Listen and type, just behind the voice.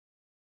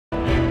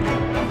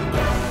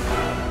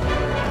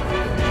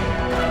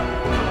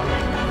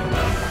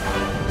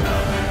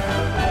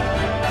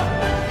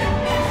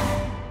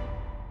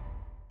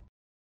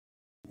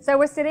So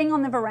we're sitting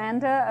on the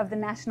veranda of the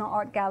National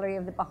Art Gallery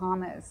of the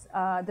Bahamas.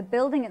 The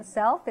building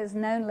itself is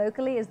known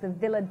locally as the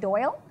Villa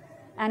Doyle,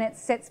 and it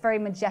sits very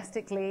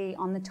majestically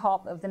on the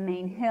top of the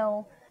main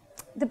hill.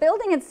 The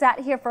building had sat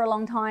here for a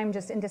long time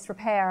just in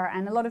disrepair,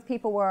 and a lot of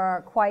people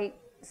were quite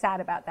sad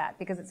about that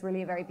because it's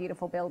really a very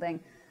beautiful building.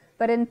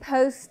 But in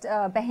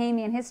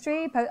post-Bahamian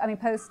history,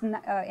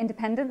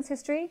 post-independence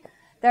history,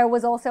 there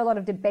was also a lot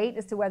of debate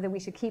as to whether we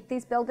should keep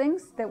these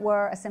buildings that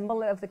were a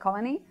symbol of the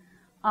colony,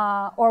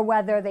 or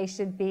whether they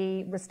should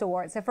be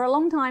restored. So for a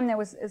long time there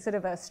was sort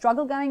of a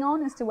struggle going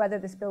on as to whether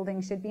this building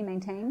should be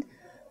maintained.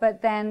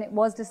 But then it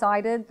was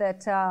decided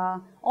that,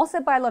 also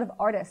by a lot of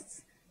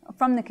artists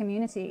from the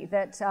community,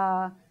 that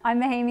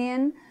I'm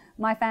Bahamian,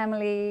 my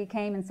family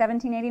came in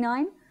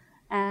 1789,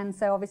 and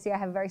so obviously I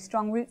have very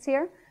strong roots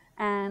here.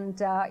 And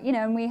you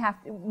know,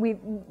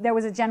 there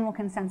was a general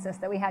consensus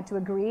that we had to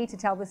agree to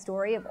tell the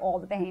story of all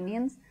the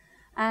Bahamians.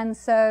 And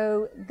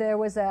so there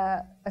was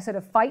a sort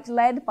of fight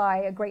led by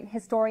a great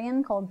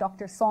historian called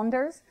Dr.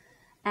 Saunders,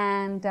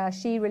 and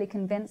she really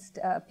convinced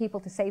people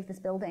to save this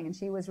building, and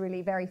she was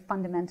really very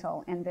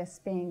fundamental in this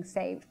being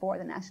saved for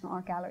the National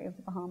Art Gallery of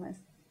the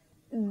Bahamas.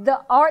 The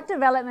art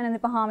development in the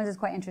Bahamas is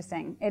quite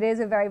interesting. It is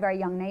a very, very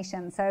young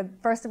nation. So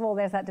first of all,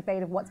 there's that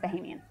debate of what's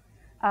Bahamian.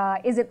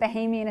 Is it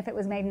Bahamian if it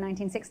was made in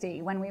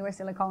 1960 when we were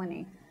still a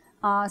colony?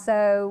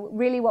 So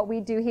really what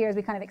we do here is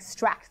we kind of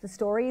extract the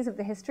stories of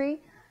the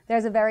history.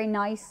 There's a very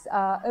nice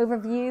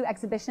overview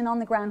exhibition on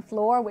the ground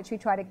floor, which we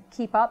try to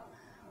keep up,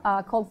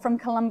 called From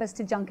Columbus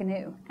to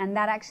Junkanoo. And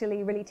that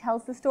actually really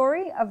tells the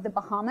story of the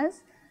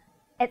Bahamas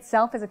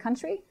itself as a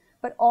country,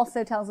 but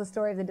also tells the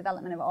story of the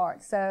development of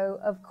art. So,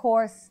 of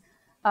course,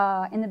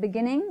 in the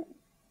beginning,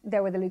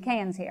 there were the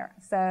Lucayans here.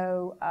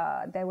 So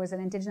there was an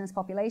indigenous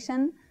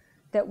population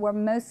that were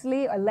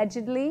mostly,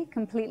 allegedly,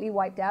 completely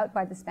wiped out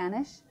by the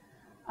Spanish.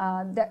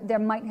 There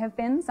might have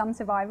been some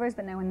survivors,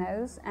 but no one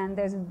knows, and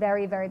there's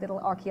very, very little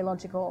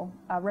archaeological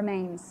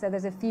remains. So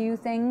there's a few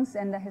things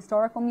in the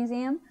historical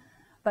museum,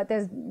 but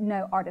there's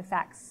no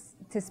artifacts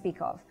to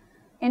speak of.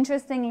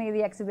 Interestingly,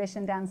 the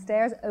exhibition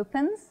downstairs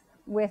opens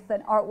with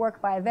an artwork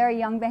by a very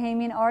young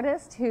Bahamian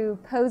artist who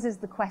poses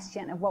the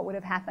question of what would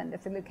have happened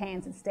if the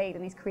Lucayans had stayed,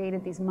 and he's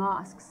created these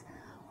masks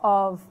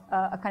of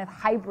a kind of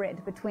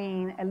hybrid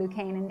between a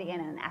Lucayan Indian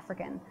and an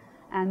African,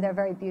 and they're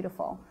very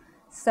beautiful.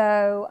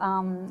 So,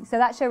 so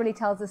that show really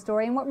tells the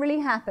story. And what really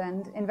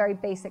happened, in very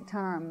basic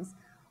terms,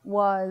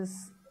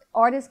 was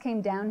artists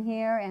came down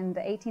here in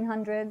the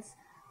 1800s,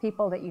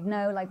 people that you'd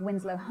know, like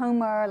Winslow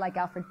Homer, like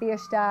Alfred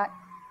Bierstadt,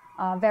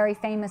 very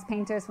famous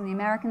painters from the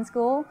American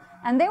school.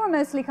 And they were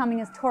mostly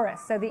coming as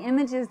tourists. So the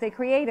images they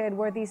created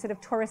were these sort of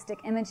touristic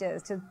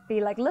images to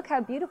be like, look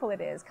how beautiful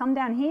it is. Come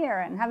down here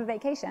and have a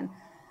vacation.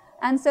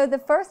 And so the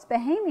first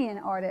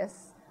Bahamian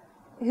artists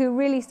who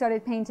really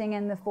started painting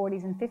in the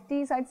 40s and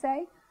 50s, I'd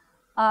say,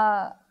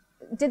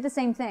 did the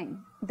same thing.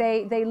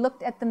 They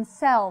looked at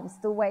themselves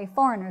the way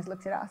foreigners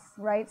looked at us,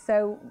 right?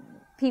 So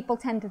people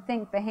tend to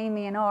think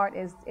Bahamian art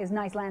is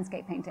nice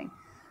landscape painting.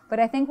 But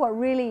I think what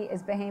really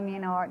is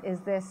Bahamian art is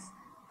this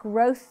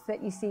growth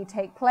that you see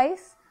take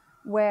place,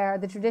 where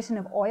the tradition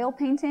of oil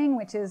painting,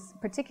 which is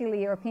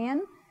particularly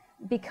European,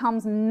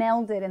 becomes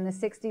melded in the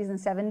 60s and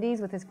 70s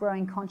with this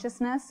growing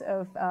consciousness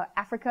of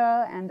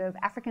Africa and of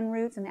African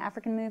roots and the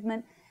African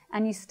movement.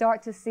 And you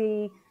start to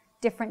see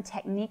different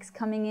techniques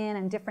coming in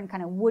and different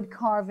kind of wood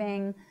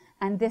carving,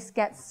 and this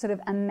gets sort of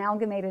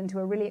amalgamated into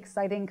a really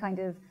exciting kind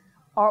of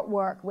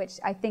artwork, which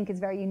I think is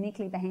very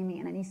uniquely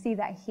Bahamian, and you see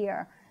that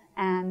here.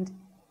 And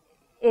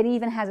it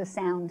even has a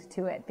sound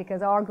to it,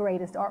 because our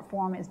greatest art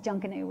form is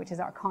Junkanoo, which is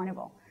our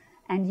carnival.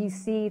 And you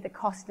see the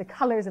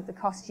colors of the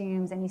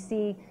costumes, and you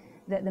see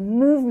the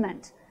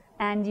movement,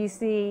 and you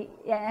see,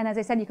 and as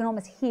I said, you can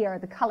almost hear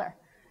the color.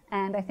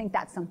 And I think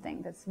that's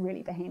something that's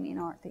really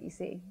Bahamian art that you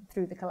see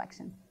through the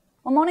collection.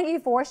 Well, Montague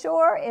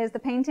Foreshore is the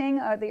painting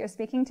that you're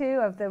speaking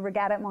to, of the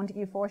regatta at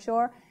Montague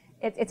Foreshore.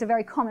 It's a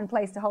very common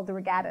place to hold the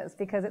regattas,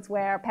 because it's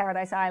where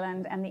Paradise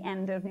Island and the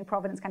end of New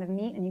Providence kind of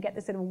meet, and you get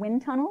this sort of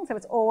wind tunnel, so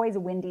it's always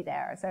windy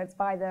there. So it's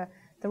by the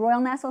Royal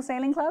Nassau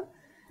Sailing Club,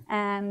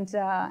 and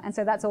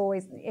so that's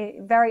always,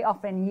 very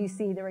often you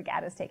see the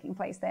regattas taking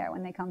place there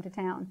when they come to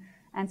town.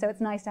 And so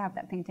it's nice to have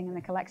that painting in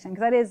the collection,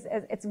 because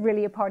it's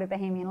really a part of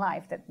Bahamian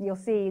life, that you'll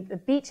see the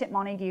beach at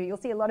Montague, you'll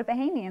see a lot of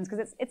Bahamians,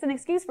 because it's an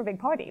excuse for a big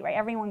party, right?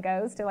 Everyone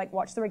goes to like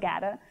watch the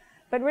regatta,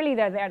 but really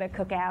they're there to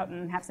cook out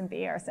and have some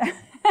beer. So,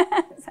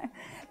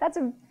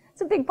 so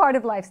it's a big part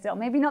of life still.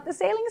 Maybe not the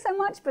sailing so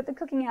much, but the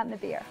cooking out and the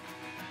beer.